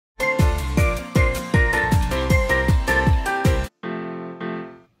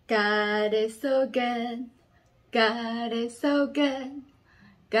God is so good. God is so good.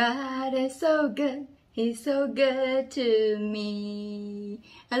 God is so good. He's so good to me.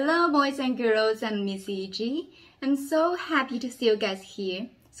 Hello, boys and girls. I'm Miss E.G. I'm so happy to see you guys here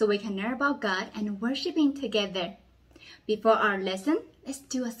so we can learn about God and worshiping together. Before our lesson, let's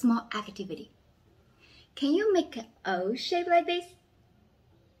do a small activity. Can you make an O shape like this?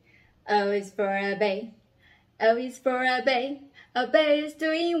 O is for obey. O is for obey. Obey is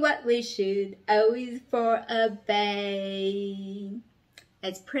doing what we should. O is for obey.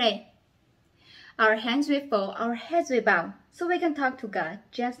 Let's pray. Our hands will fall, our heads will bow, so we can talk to God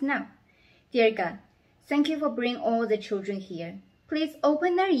just now. Dear God, thank you for bringing all the children here. Please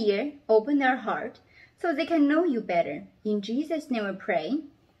open their ear, open their heart, so they can know you better. In Jesus' name we pray.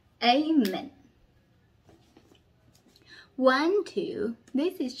 Amen. 1, 2,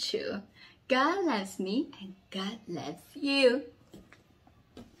 this is true. God loves me and God loves you.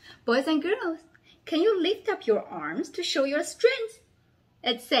 Boys and girls, can you lift up your arms to show your strength?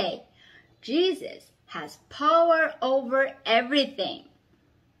 Let's say, Jesus has power over everything.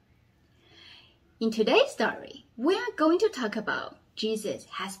 In today's story, we are going to talk about Jesus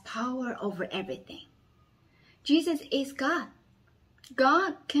has power over everything. Jesus is God.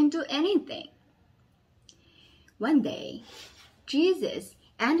 God can do anything. One day, Jesus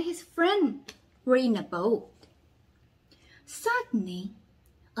and his friend were in a boat. Suddenly,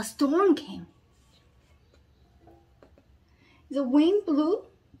 a storm came. The wind blew.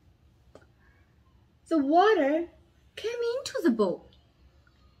 The water came into the boat.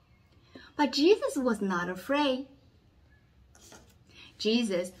 But Jesus was not afraid.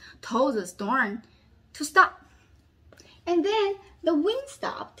 Jesus told the storm to stop. And then the wind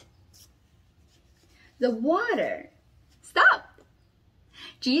stopped. The water stopped.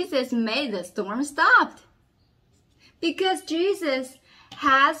 Jesus made the storm stop. Because Jesus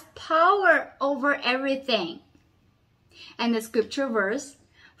has power over everything. And the scripture verse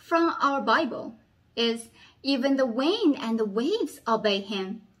from our Bible is, even the wind and the waves obey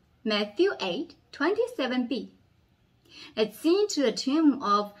him. Matthew 8:27b. Let's sing to the tune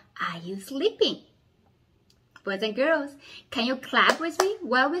of Are You Sleeping? Boys and girls, can you clap with me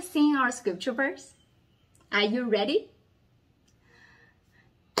while we sing our scripture verse? Are you ready?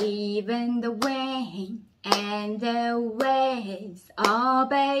 Even the wind and the waves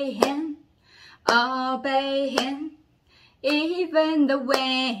obey him, obey him. Even the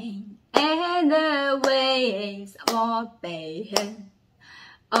wind and the waves obey him,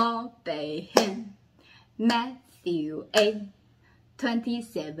 obey him. Matthew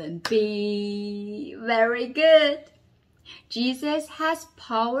 8:27b. Very good. Jesus has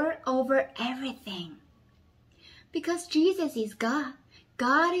power over everything. Because Jesus is God.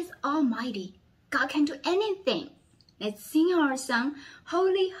 God is almighty. God can do anything. Let's sing our song,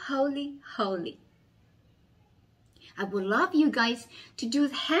 Holy, Holy, Holy. I would love you guys to do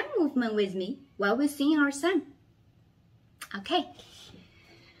the hand movement with me while we sing our song. Okay.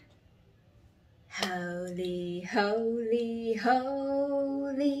 Holy, holy,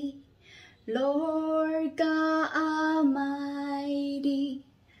 holy, Lord God Almighty.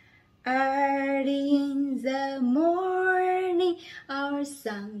 Early in the morning, our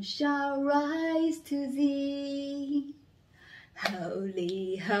sun shall rise to thee.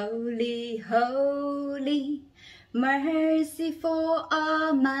 Holy, holy, holy, merciful,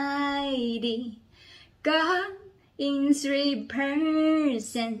 almighty, God in 3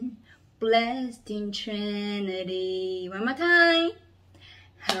 persons, blessed in Trinity. One more time.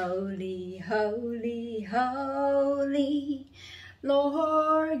 Holy, holy, holy,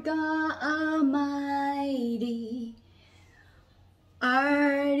 Lord God Almighty.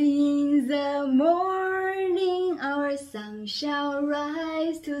 Early in the morning, our sun shall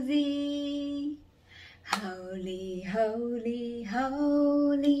rise to thee. Holy, holy,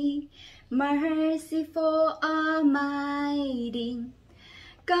 holy, merciful, almighty,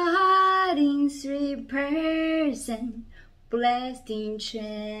 God in 3 persons, blessed in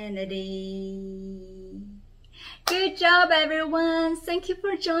Trinity. Good job, everyone. Thank you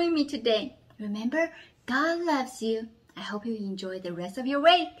for joining me today. Remember, God loves you. I hope you enjoy the rest of your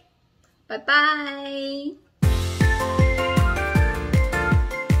week. Bye-bye.